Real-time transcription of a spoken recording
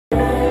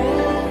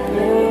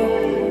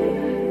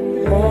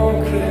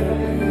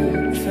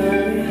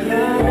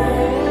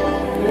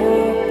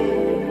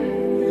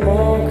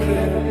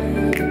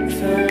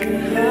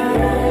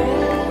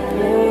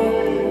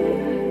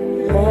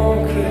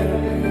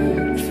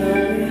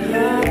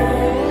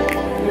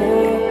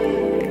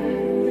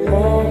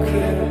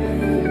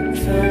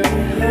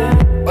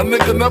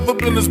never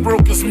been as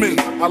broke as me.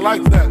 I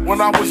like that.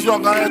 When I was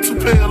young, I had 2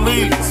 pair of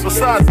leads.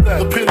 Besides that,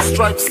 the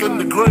pinstripes and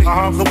the gray.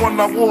 The one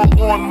I wore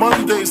on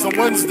Mondays and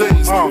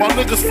Wednesdays. While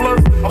niggas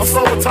flirt, I'm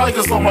sewing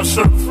tigers on my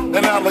shirt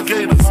and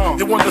alligators.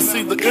 You wanna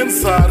see the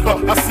inside?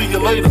 I see you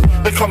later.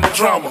 Here come the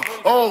drama.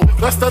 Oh,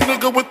 that's that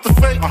nigga with the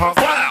fake.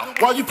 Wow,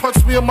 why you punch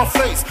me in my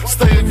face?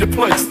 Stay in your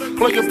place,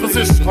 play your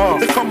position.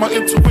 Here come my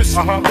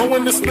intuition. Go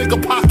in this nigga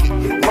pocket.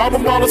 Rob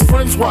him while his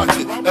friends watch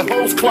it and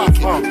hoes clock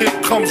it.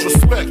 Here comes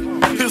respect.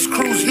 His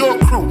crew's your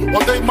crew,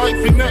 or they might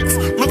be next.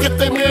 Look at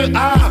them in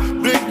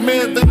big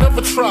man, they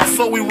never try,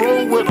 so we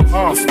roll with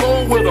them,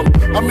 stole with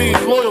them. I mean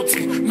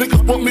loyalty.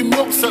 Niggas bought me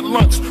milks at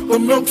lunch. The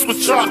milks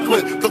with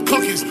chocolate, the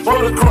cookies,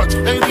 butter crunch.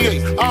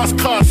 88, eyes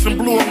caution,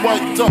 blue and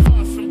white duck.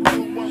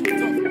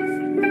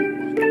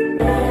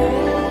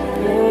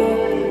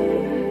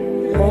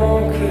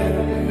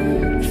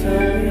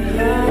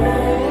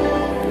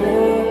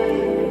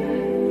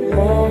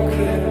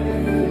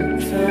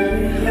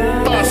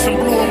 Caution,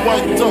 blue and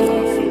white duck.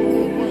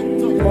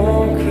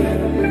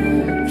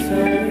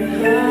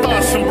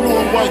 Caution, blue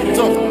and white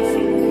duck.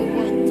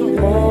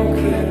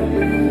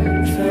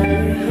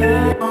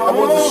 I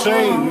was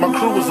ashamed, my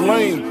crew was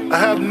lame. I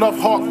had enough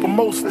heart for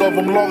most of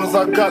them, long as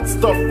I got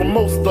stuff for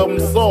most of them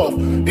soft.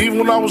 Even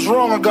when I was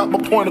wrong, I got my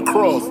point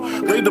across.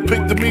 They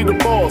depicted me the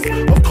boss.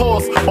 Of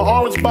course, my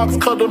orange box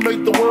cutter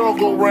make the world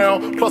go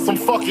round. Plus I'm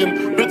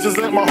fucking bitches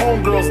ain't my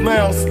homegirls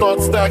now. Start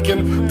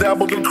stacking,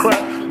 dabbled in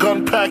crack,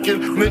 gun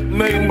packing.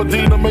 Nickname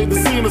Medina, made the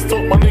scenes,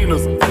 taught my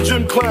Ninas. From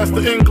gym class to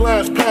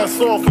in-glass, pass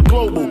off for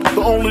global.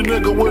 The only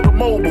nigga with a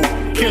mobile.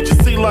 Can't you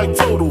see like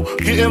total?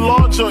 Getting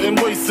larger in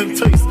waist and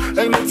taste.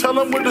 Ain't no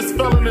telling where this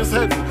felon is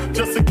heading.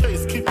 Just in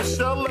case, keep a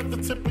shell at the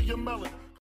tip of your melon.